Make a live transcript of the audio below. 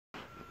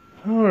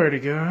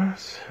Alrighty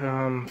guys,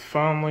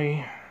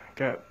 finally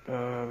got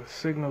the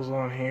signals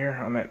on here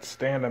on that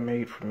stand I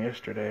made from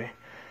yesterday.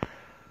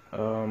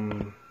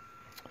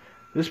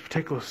 This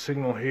particular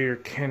signal here,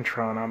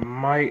 Kentron,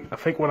 I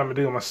think what I'm gonna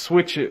do, I'm gonna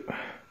switch it.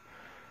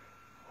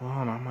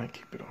 Well, no, I might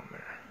keep it on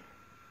there.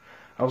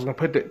 I was gonna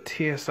put that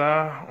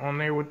TSI on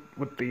there with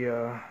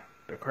the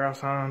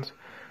cross signs,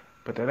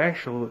 but that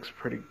actually looks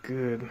pretty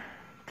good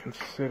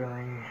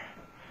considering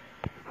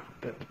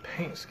that the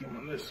paint scheme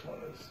on this one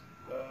is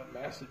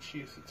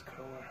Massachusetts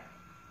color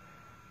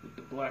with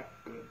the black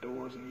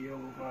doors and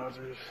yellow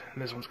visors,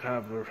 and this one's kind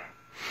of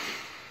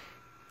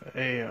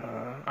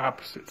a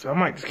opposite, so I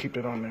might just keep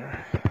it on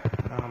there.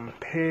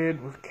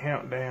 Ped with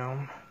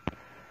countdown,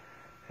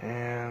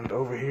 and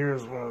over here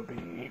is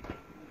one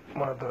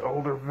of the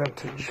older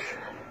vintage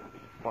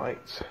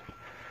lights.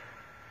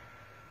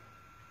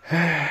 It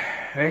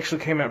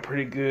actually came out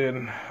pretty good,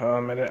 and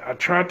I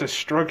tried to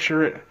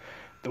structure it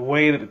the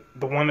way that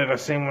the one that I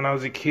seen when I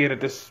was a kid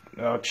at this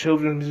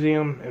children's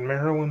museum in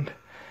Maryland.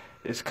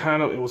 It was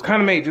kind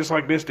of made just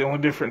like this. The only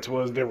difference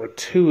was there were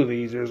two of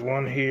these. There's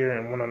one here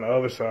and one on the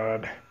other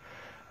side.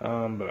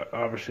 But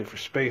obviously for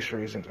space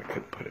reasons, I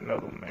couldn't put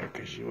another one there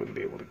because you wouldn't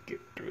be able to get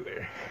through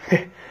there.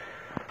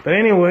 But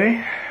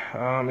anyway,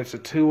 it's a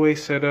two-way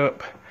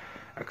setup.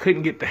 I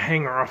couldn't get the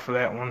hanger off of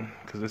that one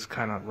because it's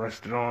kind of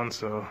rusted on.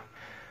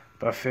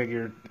 But I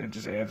figured it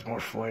just adds more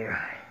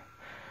flair.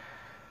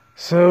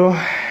 So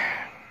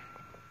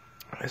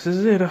this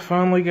is it. I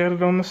finally got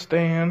it on the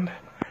stand.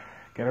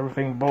 Got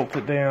everything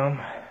bolted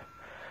down.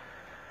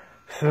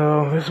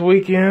 So this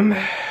weekend,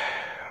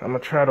 I'm going to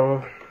try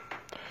to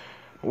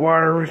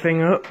wire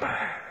everything up.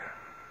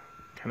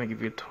 Kind of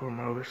give you a tour of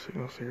my other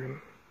signals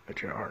here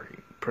that you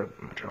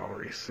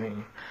already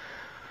seen.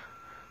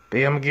 But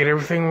yeah, I'm going to get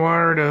everything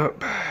wired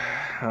up.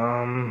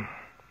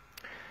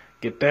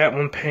 Get that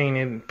one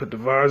painted, put the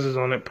visors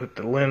on it, put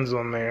the lens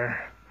on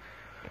there,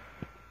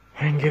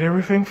 and get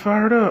everything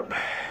fired up.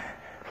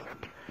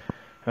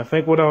 I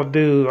think what I'll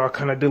do, I'll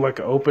kind of do like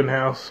an open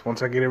house.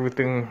 Once I get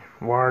everything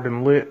wired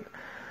and lit,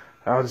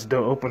 I'll just do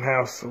an open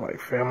house so like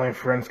family and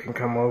friends can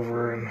come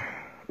over and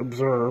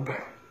observe.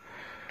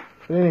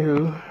 But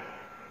anywho,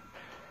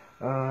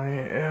 I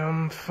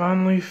am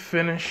finally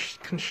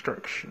finished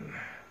construction.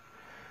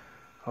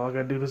 All I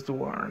gotta do is the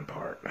wiring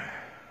part.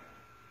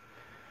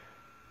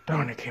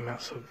 Darn, it came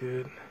out so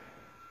good.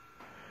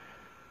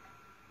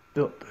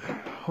 Built the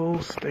whole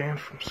stand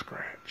from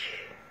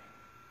scratch.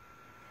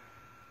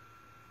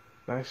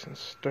 Nice and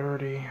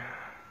sturdy,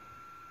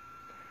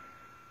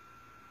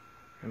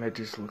 and it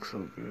just looks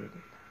so good.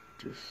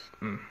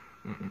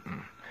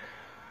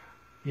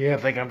 Yeah, I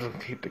think I'm just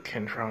gonna keep the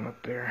Kentron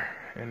up there,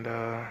 and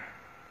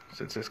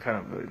since it's kind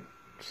of a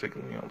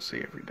signal you don't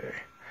see every day.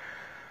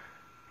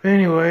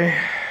 Anyway,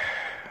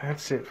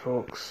 that's it,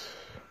 folks.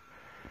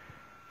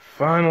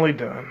 Finally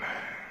done.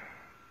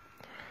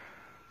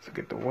 So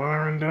get the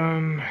wiring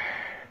done,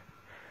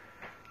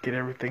 get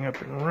everything up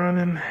and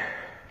running,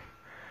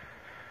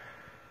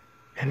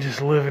 and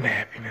just live in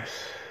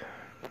happiness.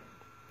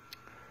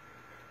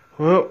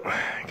 Well,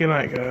 good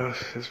night,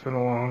 guys. It's been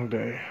a long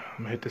day.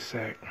 I'm gonna hit the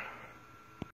sack.